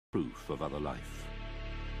proof of other life.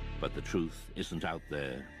 But the truth isn't out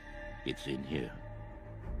there, it's in here.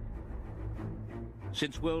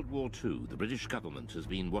 Since World War II, the British government has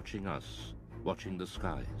been watching us, watching the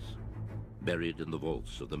skies. Buried in the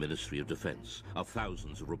vaults of the Ministry of Defence are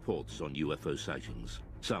thousands of reports on UFO sightings,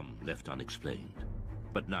 some left unexplained.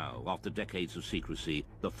 But now, after decades of secrecy,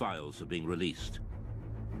 the files are being released.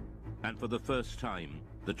 And for the first time,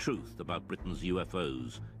 the truth about Britain's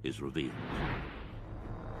UFOs is revealed.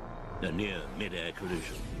 A near mid-air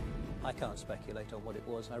collision. I can't speculate on what it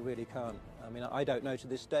was, I really can't. I mean, I don't know to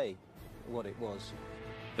this day what it was.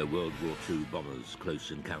 A World War II bomber's close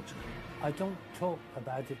encounter. I don't talk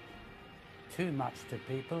about it too much to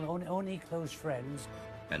people, only close friends.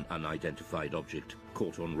 An unidentified object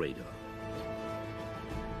caught on radar.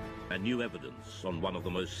 And new evidence on one of the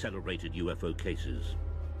most celebrated UFO cases,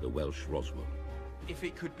 the Welsh Roswell. If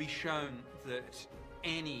it could be shown that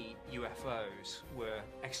any UFOs were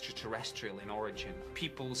extraterrestrial in origin,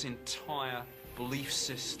 people's entire belief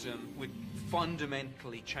system would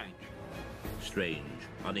fundamentally change. Strange,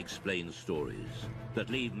 unexplained stories that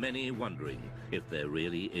leave many wondering if there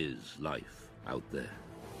really is life out there.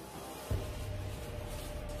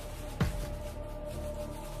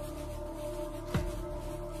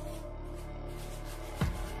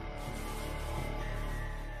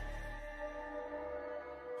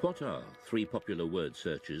 What are three popular word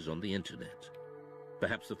searches on the internet?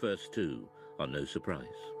 Perhaps the first two are no surprise.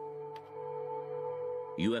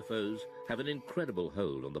 UFOs have an incredible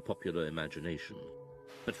hold on the popular imagination,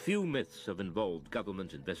 but few myths have involved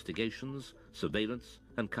government investigations, surveillance,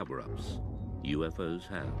 and cover-ups. UFOs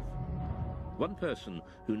have. One person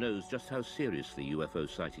who knows just how seriously UFO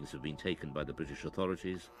sightings have been taken by the British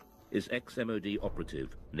authorities is ex-MOD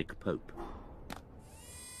operative Nick Pope.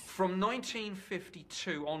 From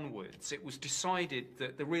 1952 onwards, it was decided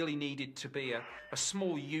that there really needed to be a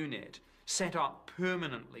small unit set up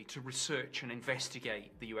permanently to research and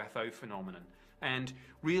investigate the UFO phenomenon. And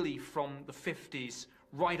really from the 50s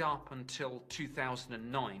right up until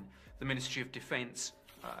 2009, the Ministry of Defence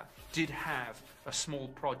did have a small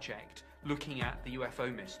project looking at the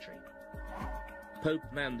UFO mystery. Pope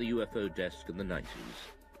manned the UFO desk in the 90s,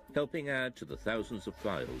 helping add to the thousands of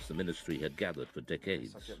files the ministry had gathered for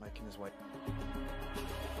decades.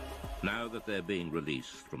 Now that they're being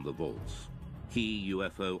released from the vaults, key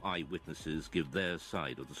UFO eyewitnesses give their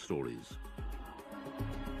side of the stories.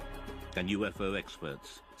 And UFO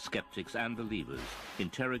experts, skeptics and believers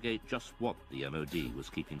interrogate just what the MOD was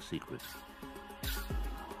keeping secret.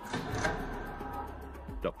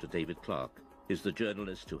 Dr. David Clark is the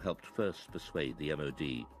journalist who helped first persuade the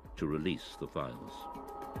MOD to release the files.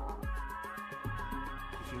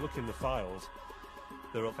 If you look in the files,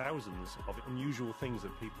 there are thousands of unusual things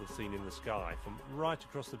that people have seen in the sky from right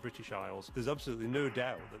across the British Isles. There's absolutely no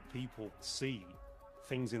doubt that people see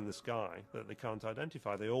things in the sky that they can't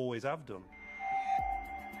identify. They always have done.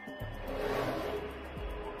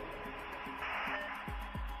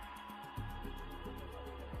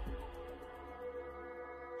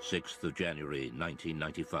 January 6th,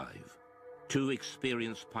 1995. Two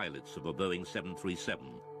experienced pilots of a Boeing 737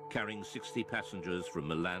 carrying 60 passengers from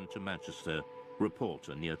Milan to Manchester report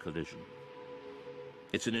a near collision.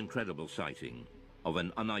 It's an incredible sighting of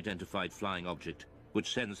an unidentified flying object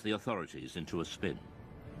which sends the authorities into a spin.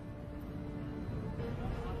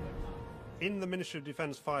 In the Ministry of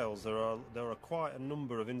Defence files, there are quite a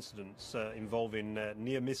number of incidents involving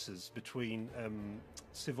near misses between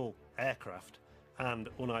civil aircraft and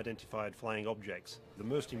unidentified flying objects. The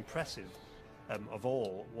most impressive of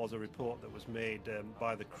all was a report that was made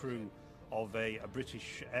by the crew of a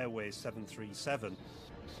British Airways 737.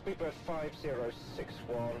 Speedbird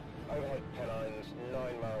 5061, overhead pennines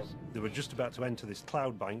 9 miles. They were just about to enter this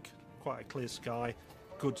cloud bank, quite a clear sky,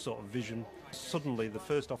 good sort of vision. Suddenly the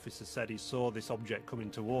first officer said he saw this object coming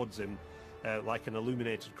towards him like an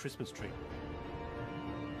illuminated Christmas tree.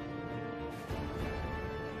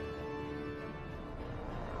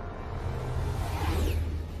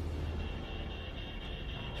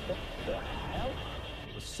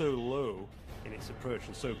 It was so low in its approach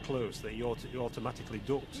and so close that he automatically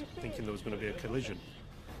ducked, thinking there was going to be a collision.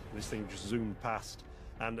 And this thing just zoomed past,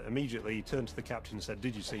 and immediately he turned to the captain and said,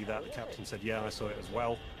 "Did you see that?" The captain said, "Yeah, I saw it as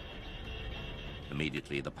well."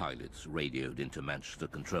 Immediately the pilots radioed into Manchester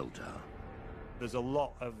Control Tower. There's a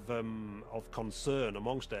lot of concern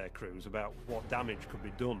amongst air crews about what damage could be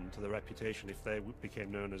done to their reputation if they became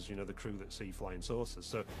known as, the crew that see flying saucers.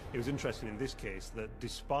 So it was interesting in this case that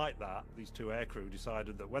despite that, these two air crew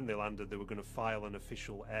decided that when they landed they were going to file an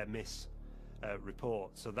official air miss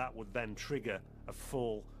report. So that would then trigger a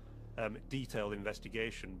full detailed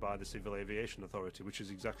investigation by the Civil Aviation Authority, which is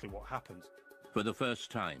exactly what happened. For the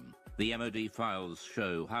first time, the MOD files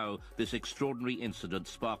show how this extraordinary incident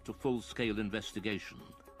sparked a full-scale investigation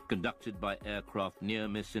conducted by aircraft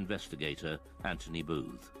near-miss investigator Anthony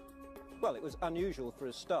Booth. Well, it was unusual for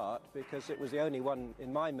a start because it was the only one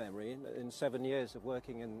in my memory in 7 years of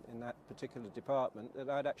working in that particular department that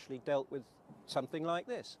I'd actually dealt with something like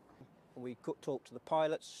this. We could talk to the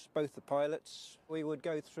pilots, both the pilots. We would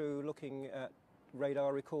go through looking at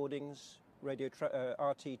radar recordings,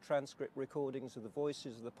 RT transcript recordings of the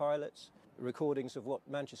voices of the pilots, recordings of what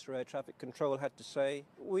Manchester Air Traffic Control had to say.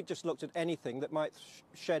 We just looked at anything that might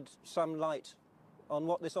shed some light on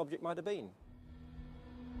what this object might have been.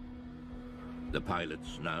 The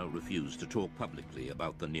pilots now refuse to talk publicly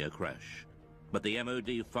about the near crash, but the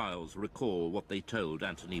MOD files recall what they told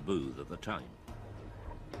Anthony Booth at the time.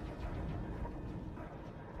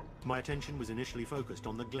 My attention was initially focused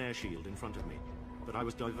on the glare shield in front of me, but I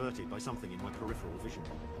was diverted by something in my peripheral vision.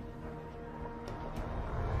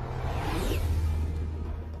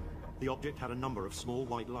 The object had a number of small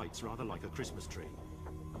white lights, rather like a Christmas tree.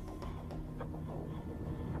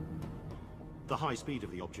 The high speed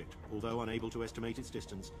of the object, although unable to estimate its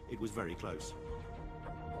distance, it was very close.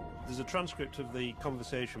 There's a transcript of the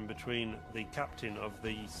conversation between the captain of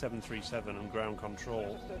the 737 and ground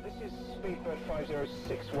control. This is Speedbird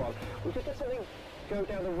 5061. We just had something go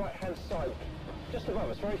down the right-hand side, just above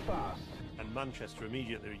us, very fast. And Manchester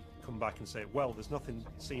immediately come back and say, well, there's nothing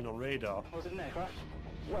seen on radar. Was it an aircraft?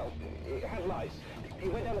 Well, it had lights.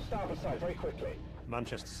 It went down the starboard side very quickly.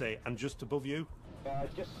 Manchester say, and just above you?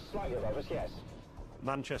 Just slightly above us, yes.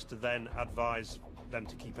 Manchester then advise them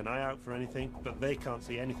to keep an eye out for anything, but they can't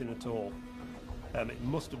see anything at all. It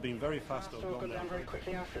must have been very fast. So it got down very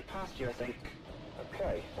quickly after it passed you, I think.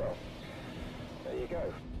 Okay, well, there you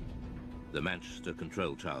go. The Manchester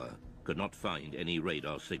control tower could not find any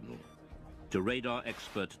radar signal. To radar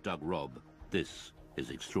expert Doug Robb, this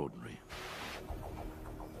is extraordinary.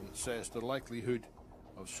 It says the likelihood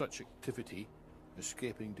of such activity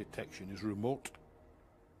escaping detection is remote,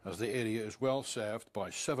 as the area is well served by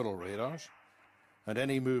several radars, and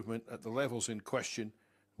any movement at the levels in question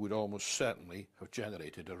would almost certainly have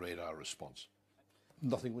generated a radar response.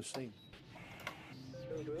 Nothing was seen.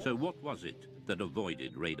 So what was it that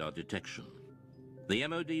avoided radar detection? The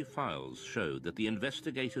MOD files showed that the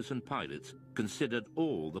investigators and pilots considered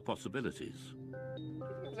all the possibilities.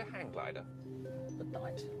 It was a hang glider. At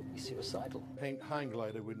night, he's suicidal. Hang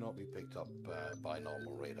glider would not be picked up by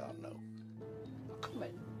normal radar, no. A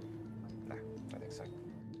comet? No, I don't think so.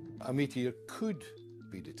 A meteor could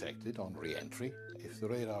be detected on re-entry if the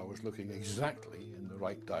radar was looking exactly in the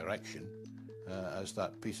right direction as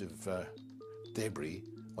that piece of debris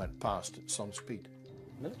went past at some speed.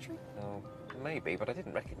 Military? Oh, maybe, but I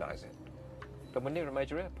didn't recognise it. But we're near a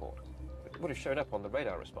major airport. It would have shown up on the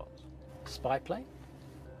radar response. Spy plane?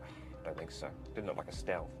 I don't think so. Didn't look like a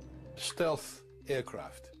stealth. Stealth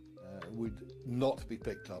aircraft would not be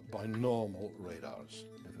picked up by normal radars.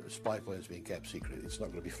 If a spy plane is being kept secret, it's not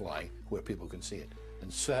going to be flying where people can see it.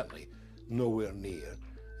 And certainly nowhere near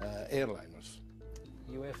airliners.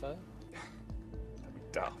 UFO? That'd be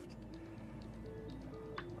daft.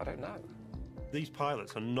 I don't know. These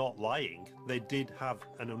pilots are not lying. They did have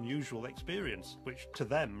an unusual experience, which to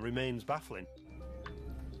them remains baffling.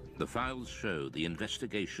 The files show the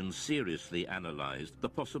investigation seriously analysed the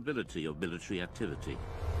possibility of military activity,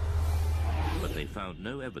 but they found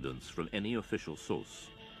no evidence from any official source.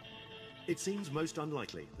 It seems most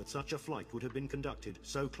unlikely that such a flight would have been conducted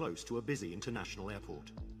so close to a busy international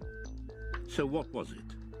airport. So what was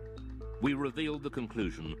it? We revealed the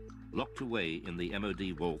conclusion, locked away in the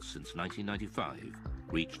MOD vaults since 1995,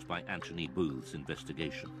 reached by Anthony Booth's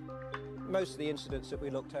investigation. Most of the incidents that we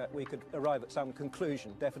looked at, we could arrive at some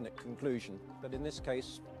conclusion, definite conclusion. But in this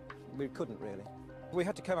case, we couldn't really. We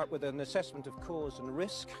had to come up with an assessment of cause and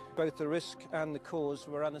risk. Both the risk and the cause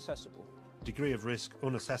were unaccessible. Degree of risk,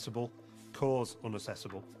 unaccessible. Cause,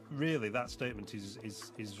 unaccessible. Really, that statement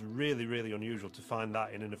is really, really unusual to find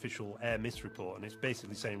that in an official air miss report. And it's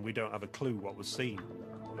basically saying we don't have a clue what was seen.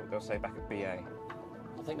 Look, they'll say back at BA.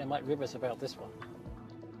 I think they might rib us about this one.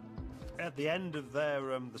 At the end of their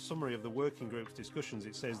the summary of the working group's discussions,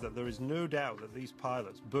 it says that there is no doubt that these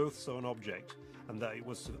pilots both saw an object and that it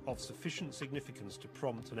was of sufficient significance to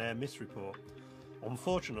prompt an air miss report.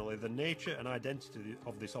 Unfortunately, the nature and identity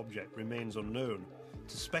of this object remains unknown.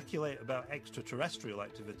 To speculate about extraterrestrial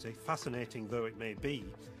activity, fascinating though it may be,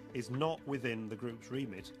 is not within the group's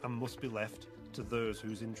remit and must be left to those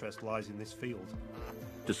whose interest lies in this field.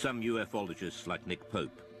 To some ufologists like Nick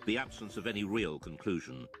Pope, the absence of any real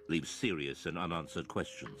conclusion leaves serious and unanswered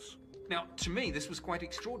questions. Now, to me, this was quite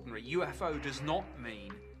extraordinary. UFO does not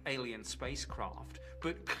mean alien spacecraft,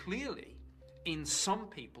 but clearly, in some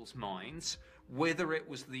people's minds, whether it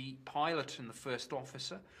was the pilot and the first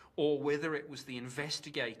officer, or whether it was the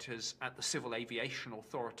investigators at the Civil Aviation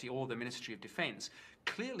Authority or the Ministry of Defence,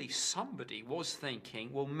 clearly somebody was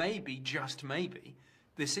thinking, well, maybe, just maybe,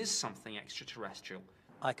 this is something extraterrestrial.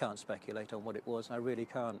 I can't speculate on what it was. I really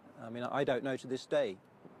can't. I mean, I don't know to this day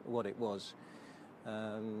what it was.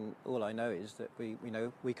 All I know is that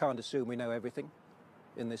we can't assume we know everything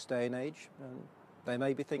in this day and age. There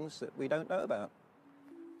may be things that we don't know about.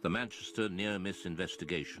 The Manchester near-miss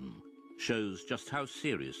investigation shows just how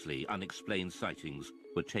seriously unexplained sightings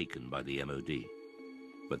were taken by the MOD.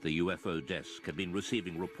 But the UFO desk had been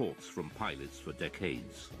receiving reports from pilots for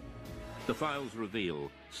decades. The files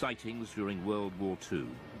reveal sightings during World War II,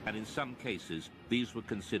 and in some cases these were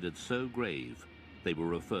considered so grave they were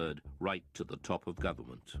referred right to the top of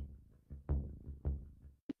government.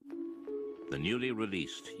 The newly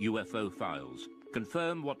released UFO files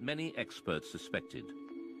confirm what many experts suspected.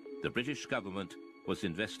 The British government was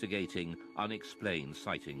investigating unexplained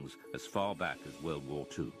sightings as far back as World War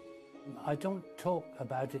II. I don't talk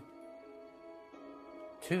about it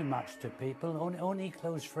too much to people, only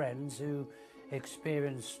close friends who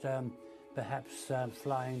experienced perhaps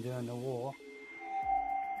flying during the war.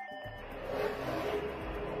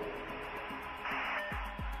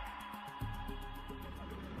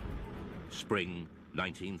 Spring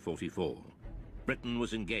 1944. Britain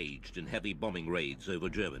was engaged in heavy bombing raids over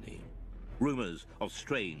Germany. Rumours of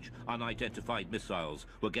strange, unidentified missiles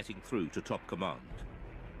were getting through to top command.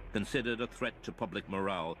 Considered a threat to public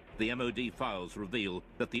morale, the MOD files reveal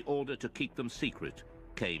that the order to keep them secret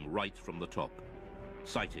came right from the top.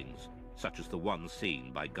 Sightings such as the one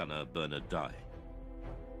seen by gunner Bernard Dye.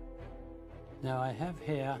 Now I have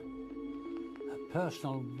here a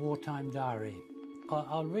personal wartime diary.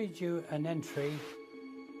 I'll read you an entry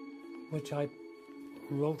which I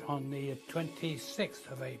wrote on the 26th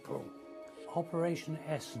of April. Operation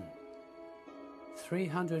Essen.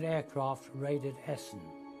 300 aircraft raided Essen.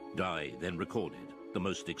 Dye then recorded the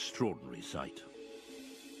most extraordinary sight.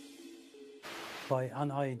 By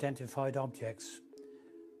unidentified objects,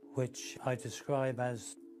 which I describe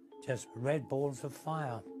as just red balls of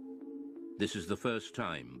fire. This is the first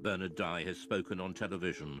time Bernard Dye has spoken on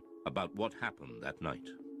television about what happened that night.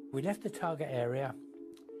 We left the target area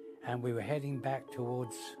and we were heading back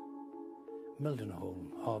towards Mildenhall,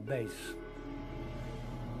 our base.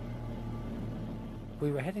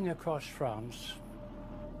 We were heading across France.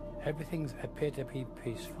 Everything appeared to be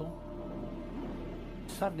peaceful.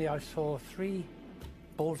 Suddenly I saw 3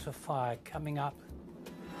 balls of fire coming up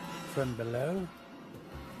from below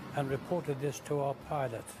and reported this to our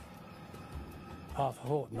pilot, Arthur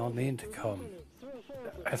Horton, on the intercom.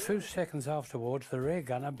 A few seconds afterwards, the rear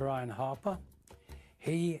gunner, Brian Harper,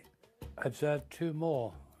 he observed 2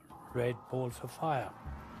 more red balls of fire.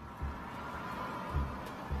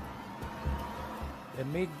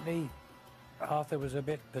 Immediately, Arthur was a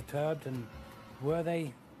bit perturbed, and were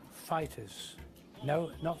they fighters?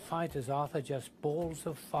 No, not fighters, Arthur, just balls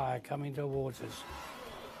of fire coming towards us.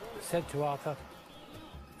 I said to Arthur,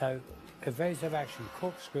 no, evasive action,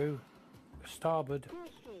 corkscrew, starboard,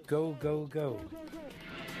 go, go, go.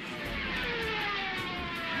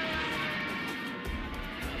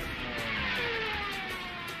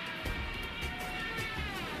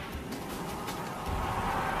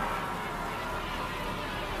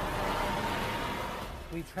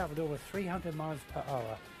 We travelled over 300 miles per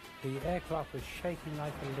hour. The aircraft was shaking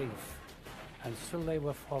like a leaf, and still they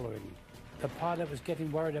were following. The pilot was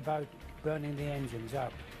getting worried about burning the engines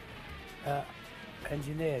up.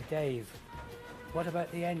 Engineer, Dave, what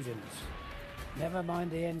about the engines? Never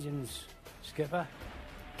mind the engines, skipper.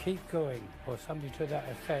 Keep going, or something to that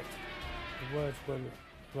effect. The words were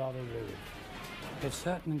rather rude. It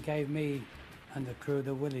certainly gave me and the crew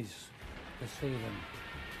the willies to see them.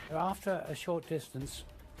 After a short distance,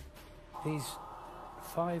 these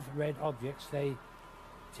 5 red objects, they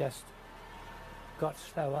just got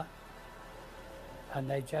slower, and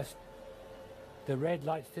the red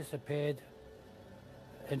lights disappeared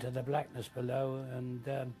into the blackness below,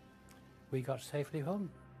 and we got safely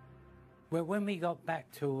home. Well, when we got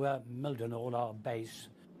back to Mildenhall, our base,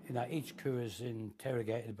 each crew is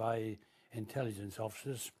interrogated by intelligence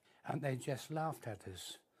officers, and they just laughed at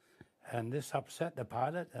us. And this upset the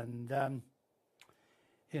pilot, and,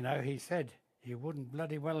 he said, you wouldn't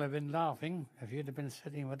bloody well have been laughing if you'd have been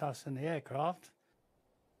sitting with us in the aircraft.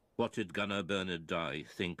 What did gunner Bernard Dye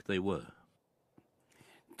think they were?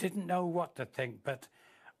 Didn't know what to think, but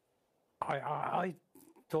I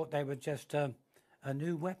thought they were just a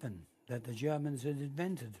new weapon that the Germans had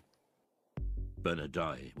invented. Bernard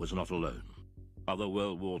Dye was not alone. Other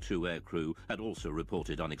World War II aircrew had also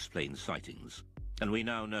reported unexplained sightings, and we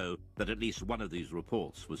now know that at least one of these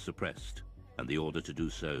reports was suppressed, and the order to do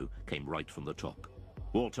so came right from the top.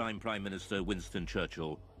 Wartime Prime Minister Winston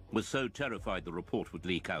Churchill was so terrified the report would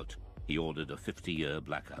leak out, he ordered a 50-year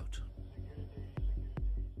blackout.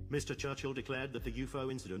 Mr. Churchill declared that the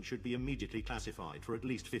UFO incident should be immediately classified for at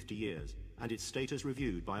least 50 years, and its status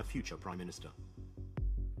reviewed by a future Prime Minister.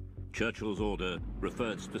 Churchill's order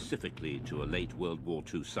referred specifically to a late World War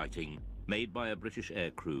II sighting made by a British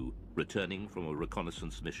aircrew returning from a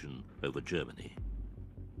reconnaissance mission over Germany.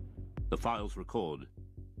 The files record,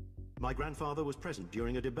 "My grandfather was present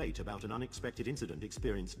during a debate about an unexpected incident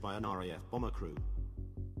experienced by an RAF bomber crew.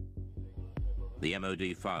 The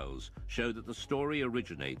MOD files show that the story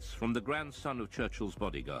originates from the grandson of Churchill's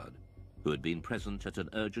bodyguard, who had been present at an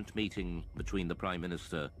urgent meeting between the Prime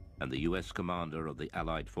Minister and the US commander of the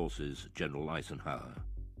Allied forces, General Eisenhower,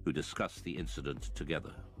 who discussed the incident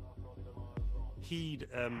together. He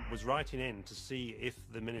was writing in to see if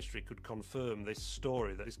the ministry could confirm this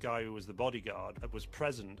story, that this guy who was the bodyguard was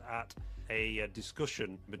present at a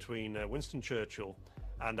discussion between Winston Churchill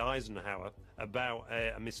and Eisenhower about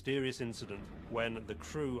a mysterious incident when the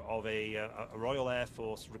crew of a Royal Air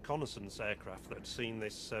Force reconnaissance aircraft that had seen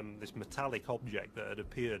this metallic object that had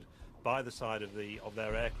appeared by the side of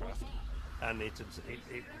their aircraft, and it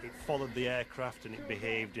followed the aircraft, and it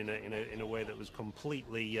behaved in a way that was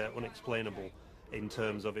completely unexplainable in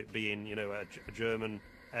terms of it being, you know, a German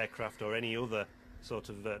aircraft or any other sort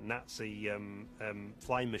of Nazi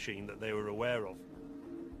flying machine that they were aware of.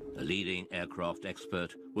 A leading aircraft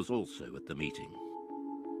expert was also at the meeting.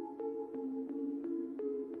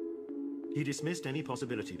 He dismissed any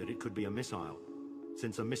possibility that it could be a missile,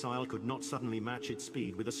 since a missile could not suddenly match its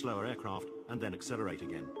speed with a slower aircraft and then accelerate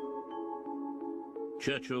again.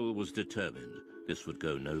 Churchill was determined this would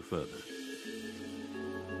go no further.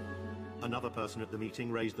 Another person at the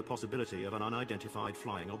meeting raised the possibility of an unidentified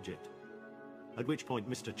flying object, at which point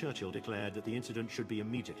Mr. Churchill declared that the incident should be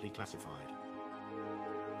immediately classified.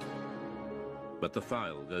 But the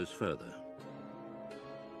file goes further.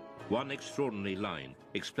 One extraordinary line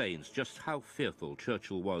explains just how fearful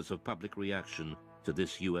Churchill was of public reaction to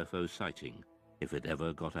this UFO sighting, if it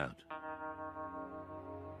ever got out.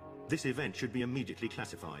 This event should be immediately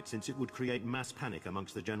classified, since it would create mass panic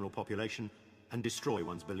amongst the general population and destroy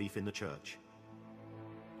one's belief in the church.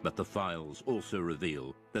 But the files also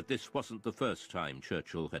reveal that this wasn't the first time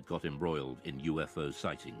Churchill had got embroiled in UFO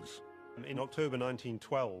sightings. In October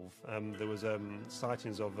 1912, there was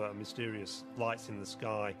sightings of mysterious lights in the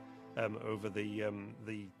sky over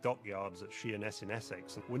the dockyards at Sheerness in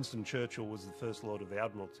Essex. And Winston Churchill was the First Lord of the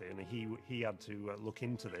Admiralty, and he had to look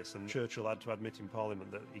into this, and Churchill had to admit in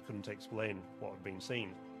Parliament that he couldn't explain what had been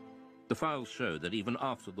seen. The files show that even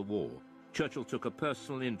after the war, Churchill took a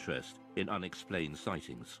personal interest in unexplained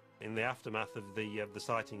sightings. In the aftermath of the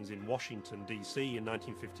sightings in Washington, D.C. in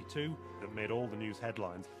 1952, that made all the news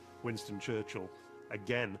headlines, Winston Churchill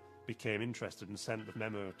again became interested and sent the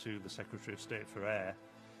memo to the Secretary of State for Air.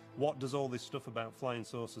 What does all this stuff about flying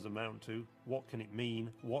saucers amount to? What can it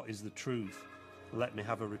mean? What is the truth? Let me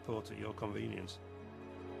have a report at your convenience.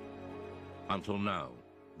 Until now,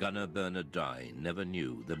 gunner Bernard Dye never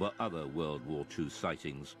knew there were other World War II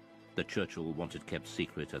sightings that Churchill wanted kept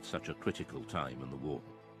secret at such a critical time in the war.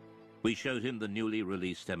 We showed him the newly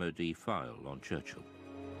released MOD file on Churchill.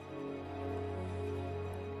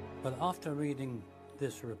 But after reading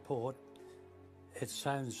this report, it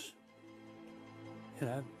sounds, you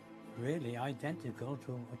know, really identical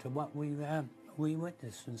to what we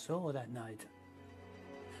witnessed and saw that night.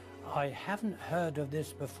 I haven't heard of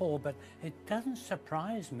this before, but it doesn't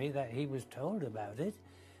surprise me that he was told about it,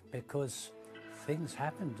 because things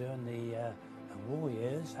happened during the war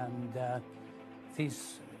years, and there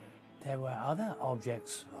were other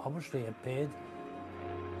objects obviously appeared.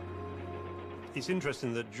 It's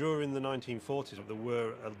interesting that during the 1940s there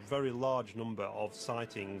were a very large number of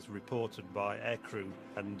sightings reported by aircrew,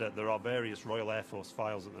 and there are various Royal Air Force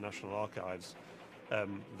files at the National Archives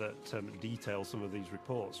that detail some of these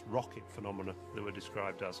reports, rocket phenomena they were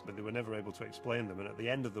described as, but they were never able to explain them. And at the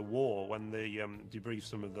end of the war, when they debriefed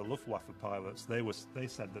some of the Luftwaffe pilots, they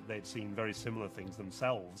said that they'd seen very similar things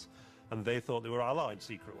themselves, and they thought they were Allied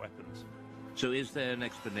secret weapons. So is there an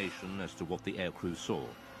explanation as to what the aircrew saw?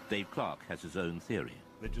 Dave Clark has his own theory.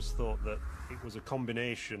 They just thought that it was a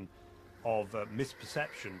combination of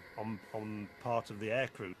misperception on part of the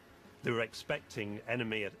aircrew. They were expecting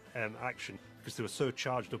enemy action because they were so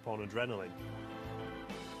charged up on adrenaline.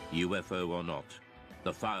 UFO or not,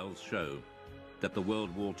 the files show that the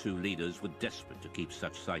World War II leaders were desperate to keep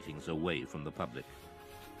such sightings away from the public.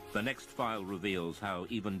 The next file reveals how,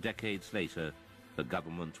 even decades later, the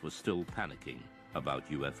government was still panicking about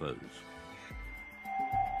UFOs.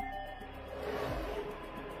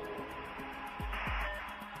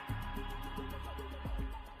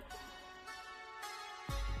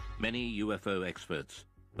 Many UFO experts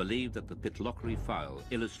believe that the Pitlochry file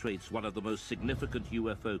illustrates one of the most significant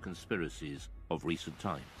UFO conspiracies of recent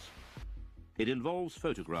times. It involves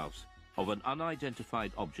photographs of an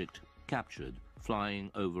unidentified object captured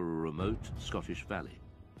flying over a remote Scottish valley.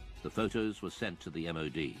 The photos were sent to the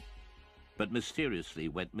MOD, but mysteriously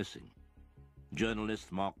went missing.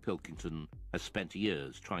 Journalist Mark Pilkington has spent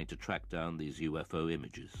years trying to track down these UFO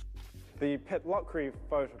images. The Pitlochry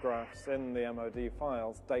photographs in the MOD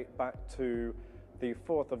files date back to the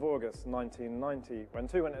 4th of August 1990, when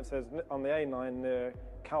two witnesses on the A9 near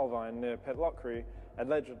Calvine, near Pitlochry,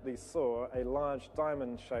 allegedly saw a large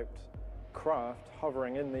diamond-shaped craft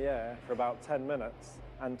hovering in the air for about 10 minutes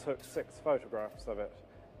and took 6 photographs of it.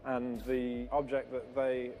 And the object that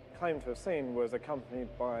they claimed to have seen was accompanied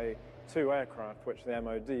by 2 aircraft, which the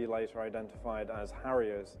MOD later identified as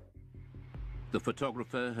Harriers. The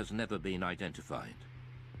photographer has never been identified.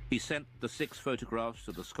 He sent the 6 photographs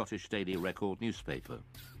to the Scottish Daily Record newspaper.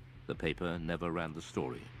 The paper never ran the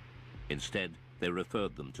story. Instead, they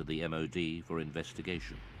referred them to the MOD for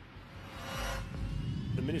investigation.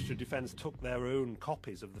 The Ministry of Defence took their own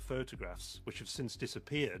copies of the photographs, which have since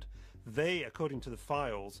disappeared. They, according to the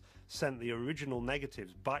files, sent the original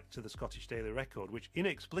negatives back to the Scottish Daily Record, which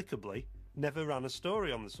inexplicably never ran a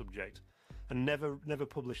story on the subject and never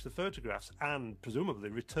published the photographs, and presumably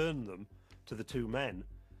returned them to the 2 men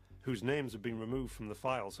whose names have been removed from the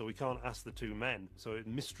file, so we can't ask the 2 men. So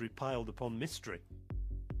mystery piled upon mystery.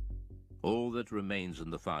 All that remains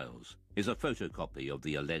in the files is a photocopy of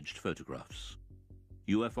the alleged photographs.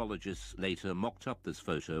 Ufologists later mocked up this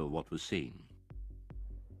photo of what was seen.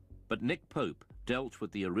 But Nick Pope dealt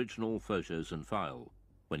with the original photos and file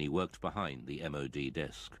when he worked behind the MOD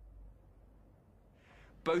desk.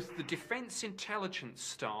 Both the Defence Intelligence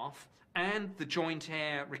Staff and the Joint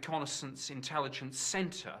Air Reconnaissance Intelligence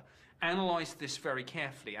Centre analysed this very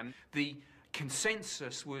carefully, and the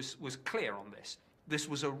consensus was clear on this. This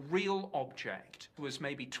was a real object. It was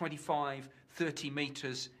maybe 25, 30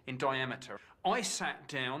 metres in diameter. I sat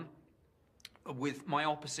down with my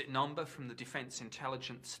opposite number from the Defence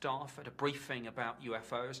Intelligence Staff at a briefing about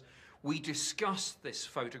UFOs. We discussed this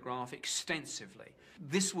photograph extensively.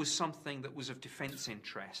 This was something that was of defence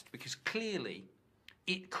interest, because clearly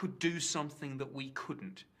it could do something that we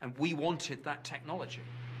couldn't, and we wanted that technology.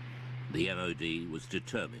 The MOD was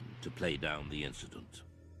determined to play down the incident.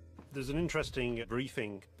 There's an interesting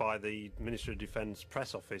briefing by the Ministry of Defence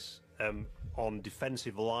press office on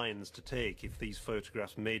defensive lines to take if these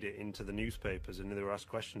photographs made it into the newspapers, and they were asked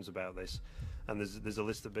questions about this. And there's a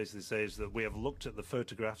list that basically says that we have looked at the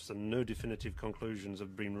photographs and no definitive conclusions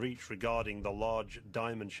have been reached regarding the large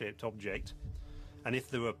diamond-shaped object. And if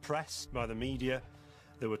they were pressed by the media,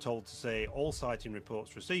 they were told to say all sighting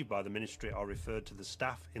reports received by the ministry are referred to the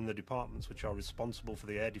staff in the departments which are responsible for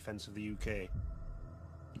the air defence of the UK.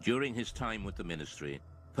 During his time with the ministry,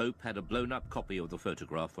 Pope had a blown-up copy of the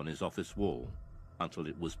photograph on his office wall until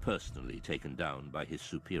it was personally taken down by his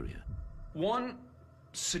superior. One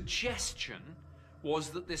suggestion was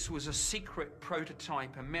that this was a secret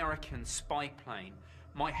prototype American spy plane.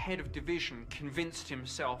 My head of division convinced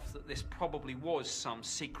himself that this probably was some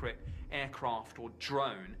secret aircraft or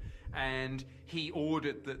drone, and he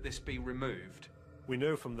ordered that this be removed. We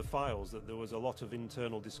know from the files that there was a lot of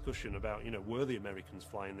internal discussion about, were the Americans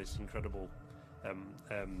flying this incredible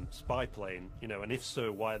spy plane, and if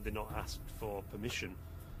so, why had they not asked for permission,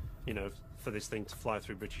 for this thing to fly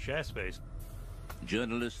through British airspace?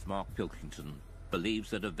 Journalist Mark Pilkington believes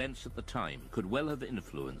that events at the time could well have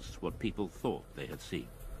influenced what people thought they had seen.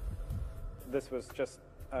 This was just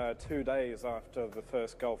 2 days after the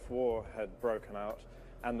first Gulf War had broken out,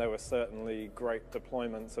 and there were certainly great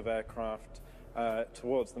deployments of aircraft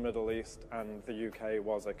towards the Middle East, and the UK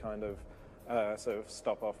was a kind of sort of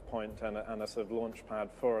stop-off point and a sort of launch pad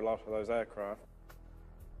for a lot of those aircraft.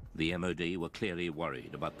 The MOD were clearly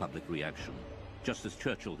worried about public reaction, just as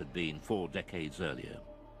Churchill had been 4 decades earlier.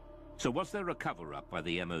 So was there a cover-up by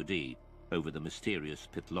the MOD over the mysterious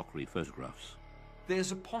Pitlochry photographs?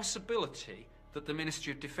 There's a possibility that the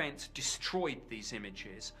Ministry of Defence destroyed these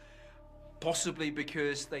images, possibly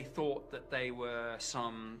because they thought that they were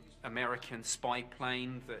some American spy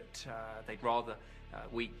plane that they'd rather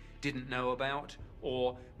we didn't know about,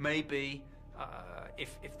 or maybe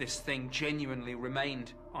if this thing genuinely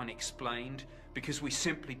remained unexplained, because we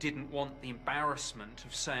simply didn't want the embarrassment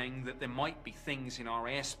of saying that there might be things in our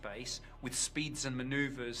airspace with speeds and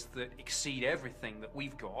manoeuvres that exceed everything that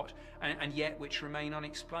we've got, and yet which remain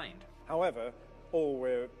unexplained. However, all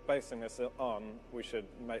we're basing this on, we should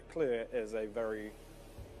make clear, is a very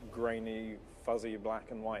grainy, fuzzy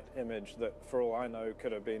black and white image that, for all I know,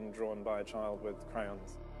 could have been drawn by a child with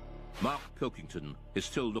crayons. Mark Pilkington is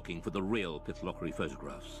still looking for the real Pitlochry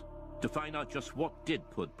photographs, to find out just what did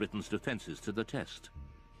put Britain's defences to the test.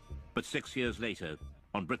 But 6 years later,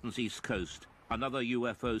 on Britain's east coast, another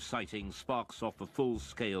UFO sighting sparks off a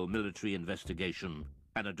full-scale military investigation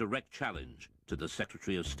and a direct challenge to the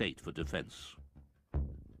Secretary of State for Defence.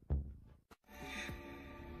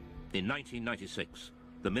 In 1996,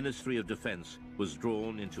 the Ministry of Defence was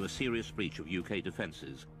drawn into a serious breach of UK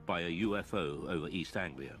defences by a UFO over East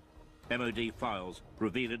Anglia. MOD files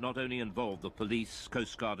reveal it not only involved the police,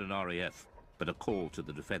 Coast Guard and RAF, but a call to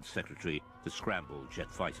the Defence Secretary to scramble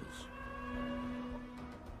jet fighters.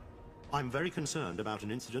 I'm very concerned about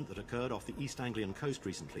an incident that occurred off the East Anglian coast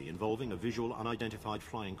recently involving a visual unidentified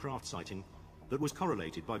flying craft sighting that was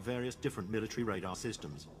correlated by various different military radar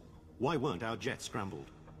systems. Why weren't our jets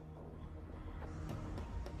scrambled?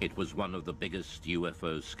 It was one of the biggest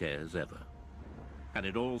UFO scares ever. And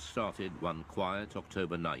it all started one quiet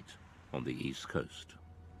October night on the East Coast.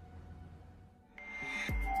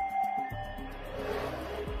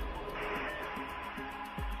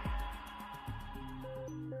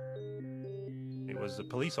 It was the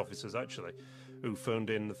police officers, actually, who phoned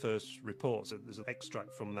in the first reports. There's an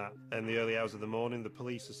extract from that. In the early hours of the morning, the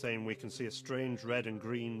police are saying we can see a strange red and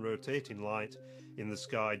green rotating light in the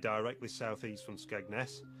sky directly southeast from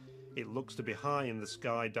Skegness. It looks to be high in the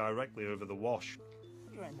sky directly over the Wash.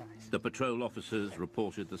 The patrol officers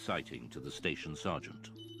reported the sighting to the station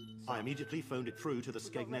sergeant. I immediately phoned it through to the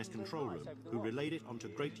Skegness control room, who relayed it onto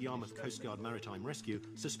Great Yarmouth Coast Guard Maritime Rescue,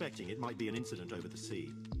 suspecting it might be an incident over the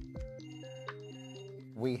sea.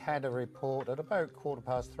 We had a report at about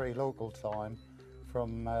 3:15 local time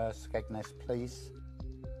from Skegness Police,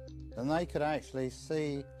 and they could actually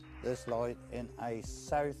see this light in a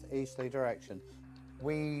southeasterly direction.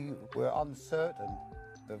 We were uncertain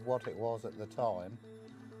of what it was at the time,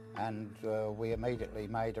 and we immediately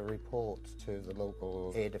made a report to the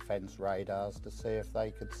local air defence radars to see if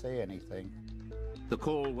they could see anything. The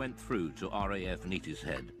call went through to RAF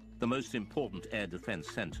Neatishead, the most important air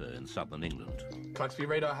defence centre in southern England. Conceivably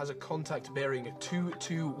radar has a contact bearing at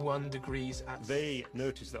 221 degrees at... They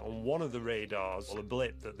noticed that on one of the radars, a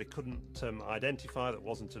blip that they couldn't identify, that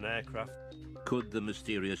wasn't an aircraft. Could the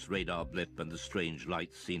mysterious radar blip and the strange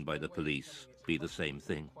lights seen by the police be the same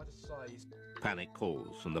thing? Panic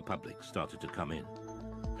calls from the public started to come in.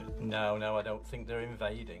 No, I don't think they're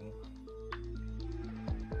invading.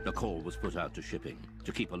 A call was put out to shipping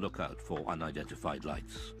to keep a lookout for unidentified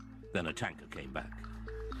lights. Then a tanker came back.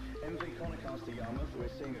 MV Conocast to Yarmouth, we're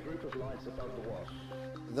seeing a group of lights above the Wash.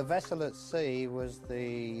 The vessel at sea was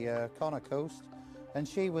the Connor Coast, and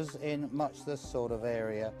she was in much this sort of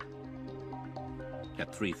area.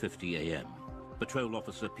 At 3:50 a.m., Patrol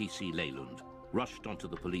Officer P.C. Leyland rushed onto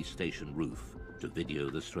the police station roof to video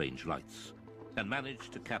the strange lights and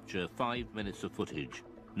managed to capture 5 minutes of footage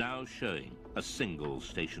now showing a single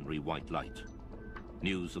stationary white light.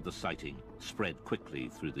 News of the sighting spread quickly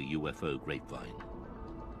through the UFO grapevine.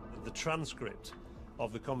 The transcript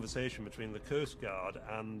of the conversation between the Coast Guard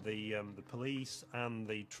and the police and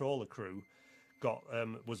the trawler crew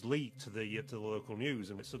was leaked to the local news,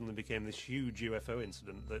 and it suddenly became this huge UFO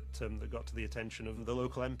incident that got to the attention of the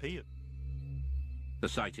local MP. The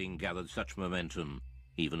sighting gathered such momentum,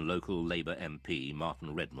 even local Labour MP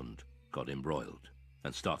Martin Redmond got embroiled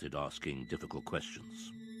and started asking difficult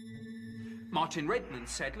questions. Martin Redmond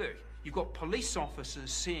said, look, you've got police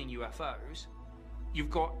officers seeing UFOs, you've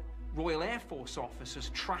got Royal Air Force officers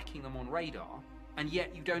tracking them on radar, and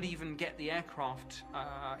yet you don't even get the aircraft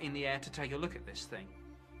in the air to take a look at this thing.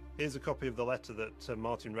 Here's a copy of the letter that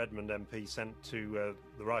Martin Redmond MP sent to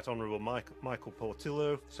the Right Honourable Michael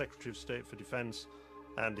Portillo, Secretary of State for Defence,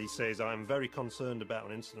 and he says, I am very concerned about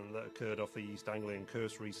an incident that occurred off the East Anglian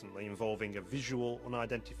coast recently involving a visual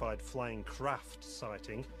unidentified flying craft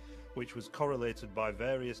sighting which was correlated by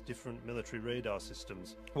various different military radar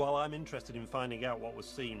systems. While I'm interested in finding out what was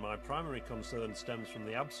seen, my primary concern stems from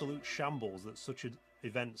the absolute shambles that such an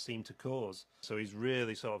event seemed to cause. So he's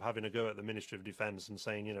really sort of having a go at the Ministry of Defence and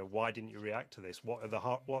saying, you know, why didn't you react to this? What are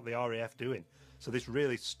the RAF doing? So this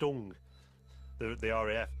really stung the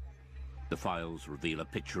RAF. The files reveal a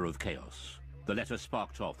picture of chaos. The letter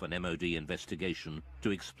sparked off an MOD investigation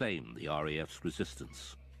to explain the RAF's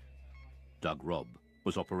resistance. Doug Robb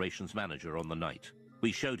was operations manager on the night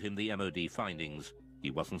We showed him the MOD findings. He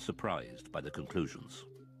wasn't surprised by the conclusions.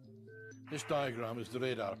 This diagram is the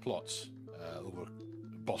radar plots over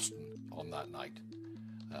Boston on that night.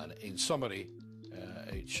 And in summary,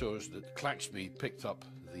 it shows that Claxby picked up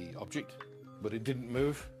the object, but it didn't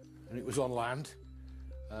move, and it was on land.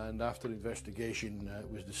 And after investigation,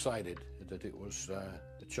 it was decided that it was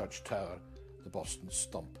the church tower, the Boston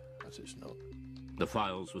Stump, as it's known. The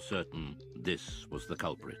files were certain this was the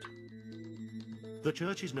culprit. The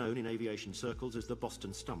church is known in aviation circles as the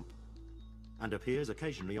Boston Stump and appears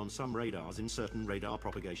occasionally on some radars in certain radar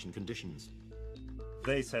propagation conditions.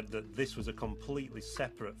 They said that this was a completely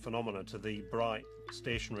separate phenomenon to the bright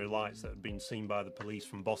stationary lights that had been seen by the police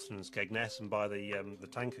from Boston and Skegness and by the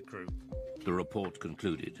tanker crew. The report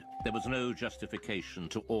concluded there was no justification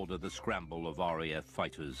to order the scramble of RAF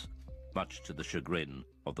fighters, much to the chagrin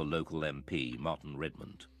of the local MP, Martin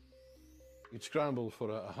Redmond. You'd scramble for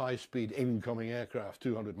a high-speed incoming aircraft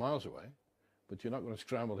 200 miles away, but you're not going to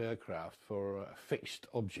scramble aircraft for a fixed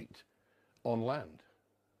object on land.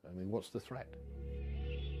 I mean, what's the threat?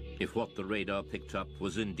 If what the radar picked up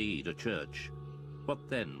was indeed a church, what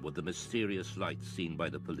then were the mysterious lights seen by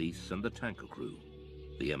the police and the tanker crew?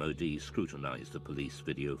 The MOD scrutinized the police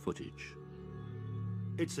video footage.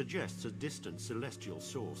 It suggests a distant celestial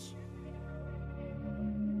source.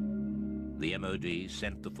 The MOD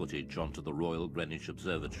sent the footage onto the Royal Greenwich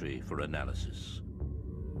Observatory for analysis.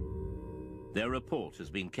 Their report has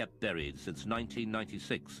been kept buried since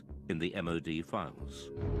 1996 in the MOD files.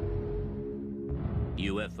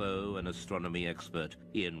 UFO and astronomy expert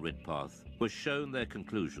Ian Ridpath was shown their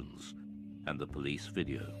conclusions and the police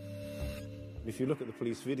video. If you look at the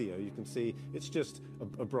police video, you can see it's just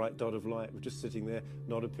a bright dot of light just sitting there,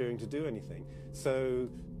 not appearing to do anything. So,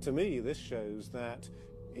 to me, this shows that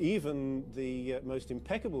even the most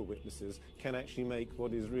impeccable witnesses can actually make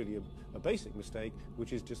what is really a basic mistake,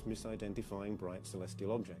 which is just misidentifying bright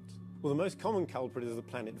celestial objects. Well, the most common culprit is the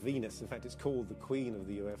planet Venus. In fact, it's called the Queen of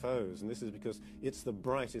the UFOs, and this is because it's the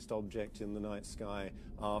brightest object in the night sky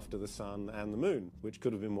after the sun and the moon, which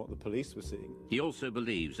could have been what the police were seeing. He also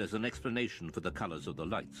believes there's an explanation for the colors of the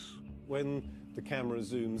lights. When the camera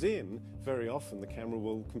zooms in, very often the camera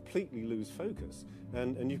will completely lose focus,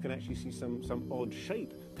 and you can actually see some odd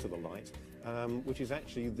shape to the light, which is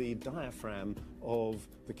actually the diaphragm of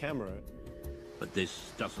the camera. But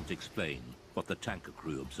this doesn't explain what the tanker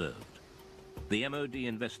crew observed. The MOD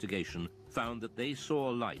investigation found that they saw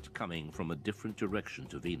a light coming from a different direction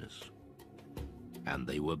to Venus, and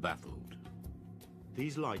they were baffled.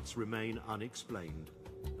 These lights remain unexplained.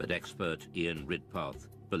 But expert Ian Ridpath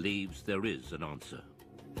believes there is an answer.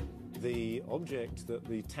 The object that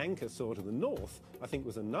the tanker saw to the north, I think,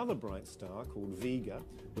 was another bright star called Vega,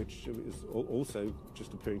 which is also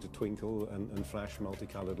just appearing to twinkle and flash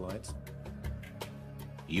multicolored lights.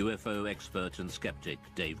 UFO expert and skeptic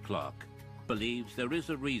Dave Clark believes there is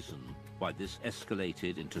a reason why this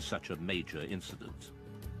escalated into such a major incident.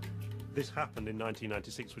 This happened in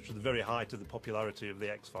 1996, which was the very height of the popularity of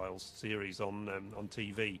the X-Files series on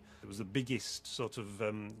TV. It was the biggest sort of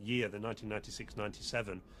year, the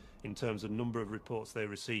 1996-97, in terms of number of reports they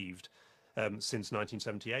received since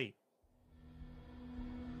 1978.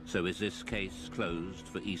 So is this case closed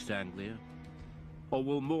for East Anglia? Or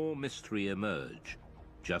will more mystery emerge,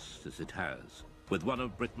 just as it has, with one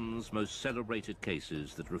of Britain's most celebrated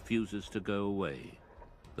cases that refuses to go away,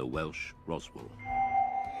 the Welsh Roswell?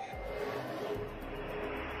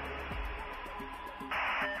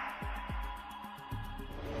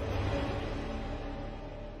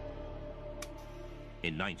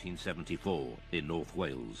 In 1974, in North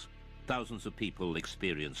Wales, thousands of people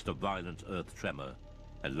experienced a violent earth tremor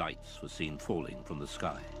and lights were seen falling from the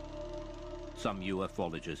sky. Some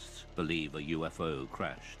ufologists believe a UFO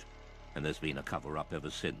crashed, and there's been a cover-up ever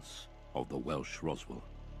since of the Welsh Roswell.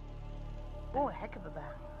 Oh, a heck of a bang,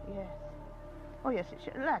 yes. Oh, yes,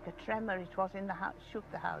 it's like a tremor it was in the house, shook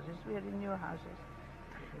the houses. We're in new houses.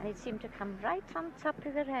 And it seemed to come right on top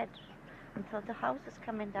of their head until the house was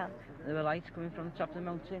coming down. There were lights coming from the top of the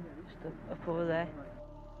mountain, just up over there.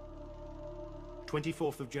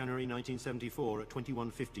 24th of January 1974 at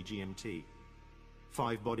 21:50 GMT.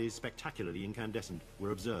 5 bodies, spectacularly incandescent,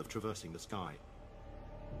 were observed traversing the sky.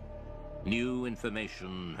 New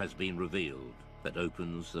information has been revealed that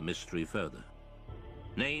opens the mystery further.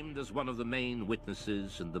 Named as one of the main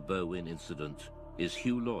witnesses in the Berwyn incident is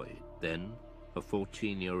Hugh Lloyd, then a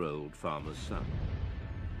 14-year-old farmer's son.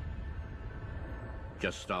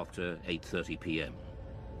 Just after 8:30 p.m.,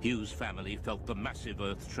 Hugh's family felt the massive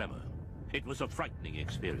earth tremor. It was a frightening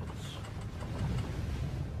experience.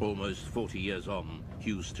 Almost 40 years on,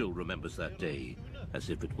 Hugh still remembers that day as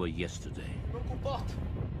if it were yesterday.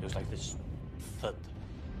 It was like this thud,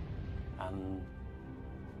 and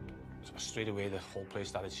straight away the whole place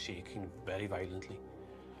started shaking very violently.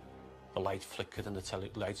 The light flickered and the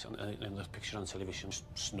lights in the picture on television,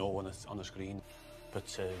 snow on the screen.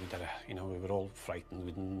 But we were all frightened.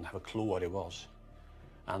 We didn't have a clue what it was.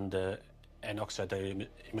 And Enoch said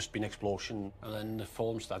it must be an explosion. And then the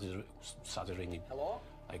phone started ringing. Hello?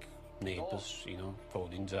 Like neighbours,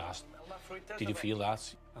 phoning to ask, did you feel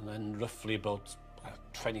that? And then roughly about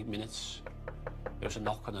 20 minutes, there was a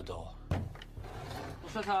knock on the door.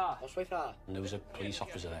 And there was a police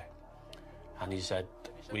officer there. And he said,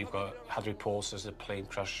 we've had reports there's a plane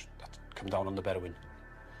crash that come down on the Berwyn.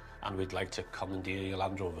 And we'd like to commandeer your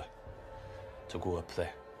Land Rover to go up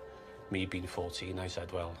there. Me being 14, I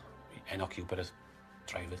said, well, Enoch, you better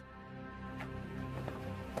drive it.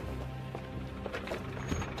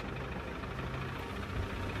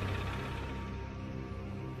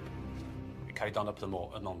 We carried on up the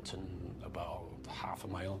mountain about half a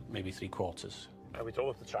mile, maybe 3/4. We drove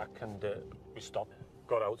up the track and we stopped,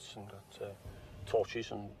 got out and got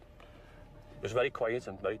torches, and it was very quiet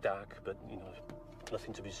and very dark, but,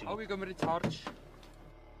 nothing to be seen. How are we going with the torch?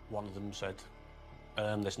 One of them said,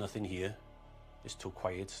 there's nothing here. It's too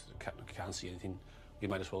quiet. Can't see anything. We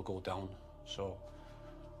might as well go down. So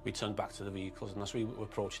we turned back to the vehicles, and as we were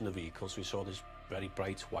approaching the vehicles, we saw this very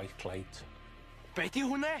bright white light.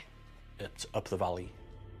 Up the valley.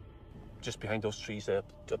 Just behind those trees there,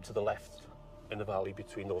 up to the left in the valley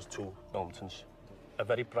between those two mountains. A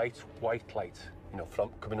very bright white light,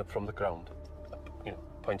 coming up from the ground,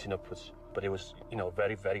 pointing upwards. But it was,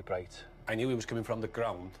 very, very bright. I knew it was coming from the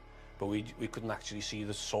ground, but we couldn't actually see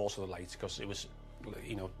the source of the light because it was,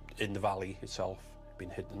 in the valley itself, been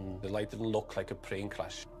hidden. The light didn't look like a plane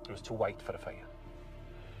crash. It was too white for a fire.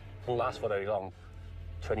 It didn't last for very long,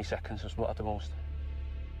 20 seconds at the most.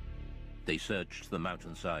 They searched the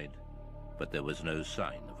mountainside, but there was no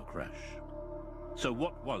sign of a crash. So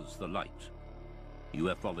what was the light?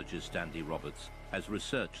 Ufologist Andy Roberts has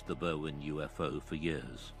researched the Berwyn UFO for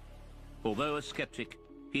years. Although a skeptic,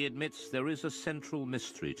 he admits there is a central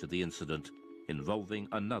mystery to the incident involving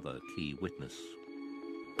another key witness.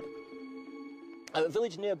 At a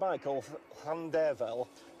village nearby called Llanderfel,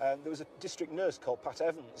 there was a district nurse called Pat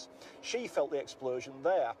Evans. She felt the explosion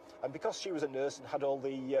there, and because she was a nurse and had all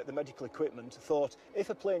the medical equipment, thought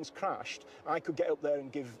if a plane's crashed, I could get up there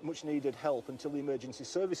and give much-needed help until the emergency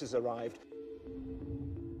services arrived.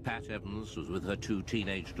 Pat Evans was with her 2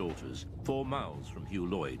 teenage daughters, 4 miles from Hugh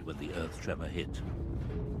Lloyd when the earth tremor hit.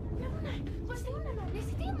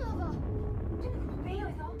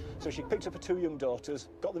 So she picked up her 2 young daughters,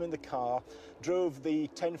 got them in the car, drove the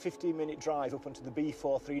 10-15 minute drive up onto the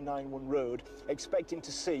B4391 road, expecting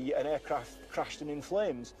to see an aircraft crashed and in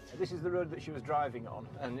flames. This is the road that she was driving on,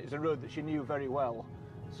 and it's a road that she knew very well,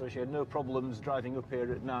 so she had no problems driving up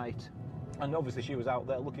here at night. And obviously she was out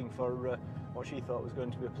there looking for what she thought was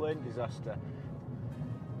going to be a plane disaster.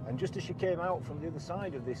 And just as she came out from the other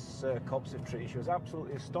side of this copse of trees, she was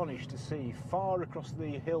absolutely astonished to see far across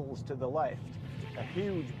the hills to the left a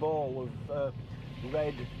huge ball of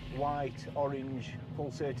red, white, orange,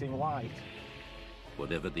 pulsating light.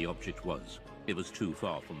 Whatever the object was, it was too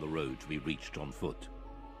far from the road to be reached on foot.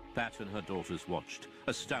 Pat and her daughters watched,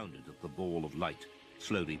 astounded at the ball of light,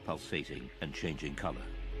 slowly pulsating and changing colour.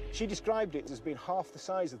 She described it as being half the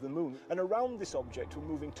size of the moon, and around this object were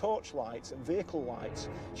moving torchlights and vehicle lights.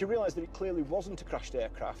 She realised that it clearly wasn't a crashed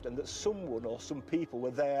aircraft and that someone or some people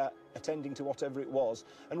were there attending to whatever it was,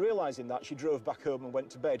 and realising that, she drove back home and went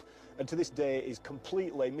to bed, and to this day is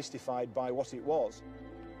completely mystified by what it was.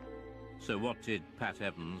 So what did Pat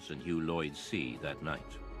Evans and Hugh Lloyd see that night?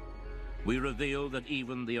 We reveal that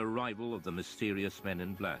even the arrival of the mysterious men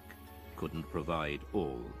in black couldn't provide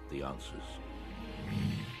all the answers.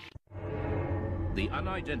 The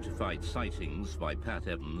unidentified sightings by Pat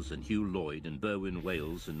Evans and Hugh Lloyd in Berwyn,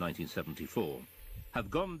 Wales in 1974 have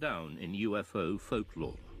gone down in UFO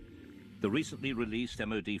folklore. The recently released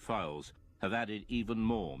MOD files have added even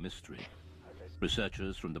more mystery.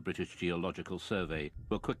 Researchers from the British Geological Survey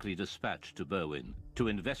were quickly dispatched to Berwyn to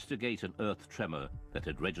investigate an earth tremor that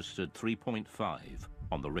had registered 3.5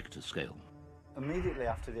 on the Richter scale. Immediately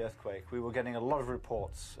after the earthquake, we were getting a lot of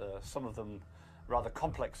reports, some of them rather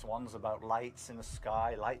complex ones about lights in the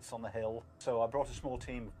sky, lights on the hill. So I brought a small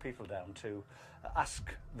team of people down to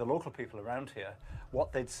ask the local people around here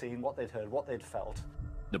what they'd seen, what they'd heard, what they'd felt.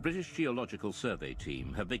 The British Geological Survey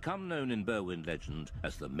team have become known in Berwyn legend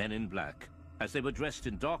as the Men in Black, as they were dressed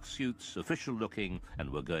in dark suits, official-looking, and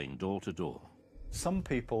were going door to door. Some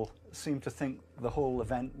people seemed to think the whole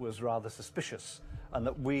event was rather suspicious and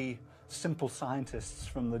that we simple scientists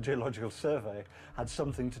from the Geological Survey had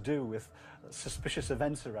something to do with suspicious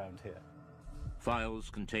events around here. Files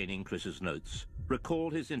containing Chris's notes recall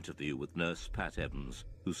his interview with nurse Pat Evans,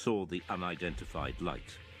 who saw the unidentified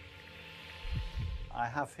light. I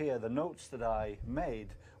have here the notes that I made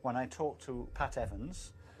when I talked to Pat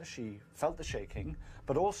Evans. She felt the shaking,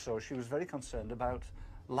 but also she was very concerned about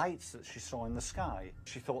lights that she saw in the sky.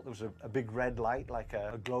 She thought there was a big red light, like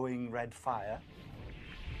a glowing red fire.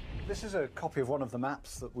 This is a copy of one of the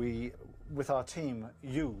maps that we, with our team,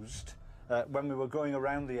 used when we were going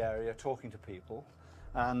around the area talking to people,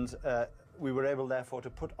 and we were able, therefore, to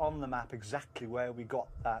put on the map exactly where we got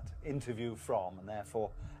that interview from, and therefore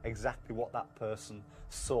exactly what that person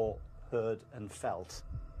saw, heard and felt.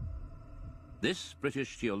 This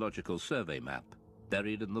British Geological Survey map,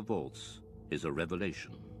 buried in the vaults, is a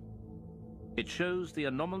revelation. It shows the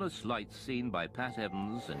anomalous lights seen by Pat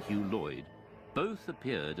Evans and Hugh Lloyd both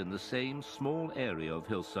appeared in the same small area of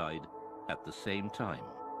hillside at the same time.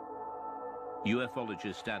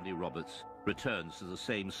 Ufologist Andy Roberts returns to the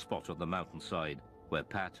same spot on the mountainside where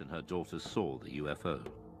Pat and her daughter saw the UFO,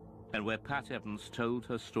 and where Pat Evans told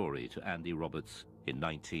her story to Andy Roberts in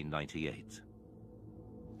 1998.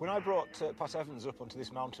 When I brought Pat Evans up onto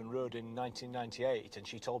this mountain road in 1998 and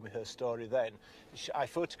she told me her story then, I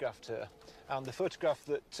photographed her, and the photograph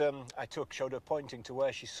that I took showed her pointing to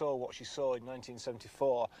where she saw what she saw in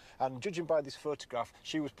 1974, and judging by this photograph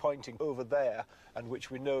she was pointing over there, and which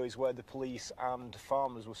we know is where the police and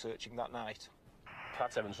farmers were searching that night.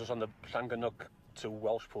 Pat Evans was on the Llangannock to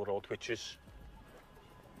Welshpool Road, which is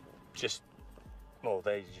just beyond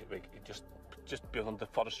the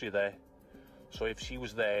forestry there. So if she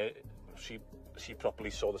was there, she probably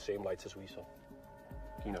saw the same lights as we saw.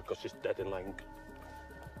 You know, because she's dead in line.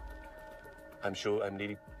 I'm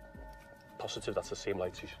nearly positive that's the same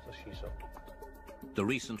lights as she saw. The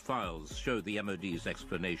recent files show the MOD's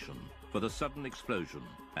explanation for the sudden explosion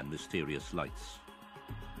and mysterious lights.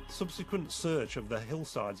 Subsequent search of the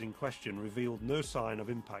hillsides in question revealed no sign of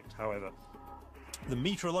impact, however. The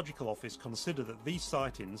Meteorological Office considered that these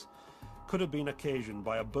sightings could have been occasioned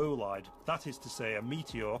by a bolide, that is to say a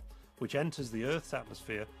meteor which enters the Earth's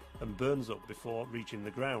atmosphere and burns up before reaching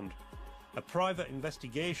the ground. A private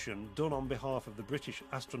investigation done on behalf of the British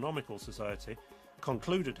Astronomical Society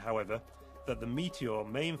concluded, however, that the meteor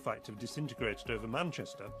may in fact have disintegrated over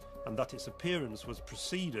Manchester, and that its appearance was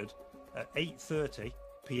preceded at 8:30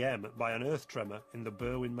 p.m. by an earth tremor in the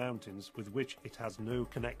Berwyn Mountains with which it has no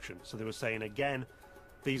connection. So they were saying again,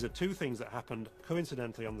 these are two things that happened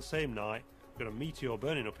coincidentally on the same night. You've got a meteor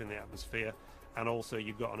burning up in the atmosphere, and also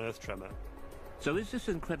you've got an earth tremor. So is this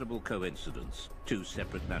incredible coincidence, two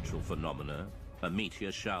separate natural phenomena, a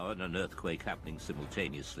meteor shower and an earthquake happening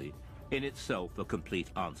simultaneously, in itself a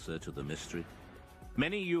complete answer to the mystery?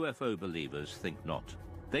 Many UFO believers think not.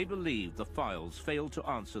 They believe the files failed to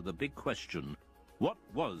answer the big question, what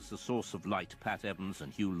was the source of light Pat Evans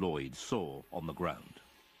and Hugh Lloyd saw on the ground?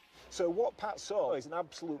 So what Pat saw is an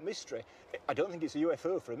absolute mystery. I don't think it's a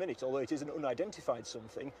UFO for a minute, although it is an unidentified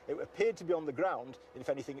something. It appeared to be on the ground. If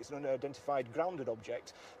anything, it's an unidentified grounded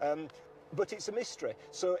object. But it's a mystery.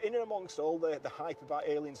 So in and amongst all the hype about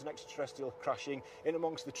aliens and extraterrestrial crashing, in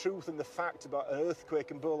amongst the truth and the fact about an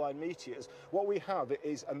earthquake and bowline meteors, what we have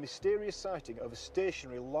is a mysterious sighting of a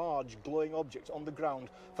stationary, large, glowing object on the ground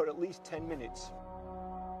for at least 10 minutes.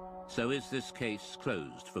 So is this case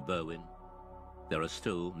closed for Berwyn? There are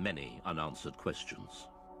still many unanswered questions.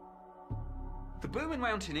 The Berwyn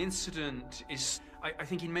Mountain incident is, I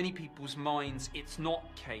think in many people's minds, it's not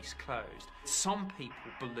case closed. Some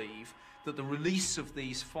people believe that the release of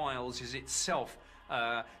these files is itself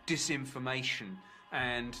disinformation,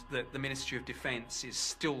 and that the Ministry of Defence is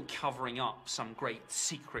still covering up some great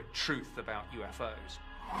secret truth about UFOs.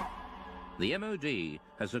 The MOD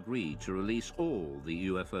has agreed to release all the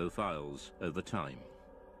UFO files over time.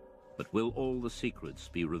 But will all the secrets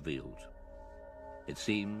be revealed? It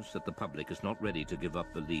seems that the public is not ready to give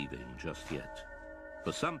up believing just yet.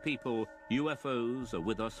 For some people, UFOs are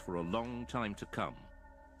with us for a long time to come.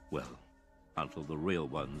 Well, until the real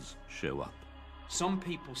ones show up. Some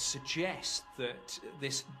people suggest that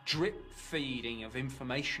this drip feeding of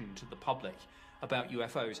information to the public about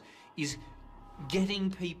UFOs is getting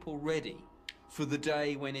people ready for the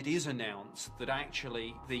day when it is announced that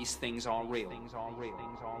actually these things are real. Things are real.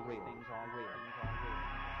 Things are real. Things are real.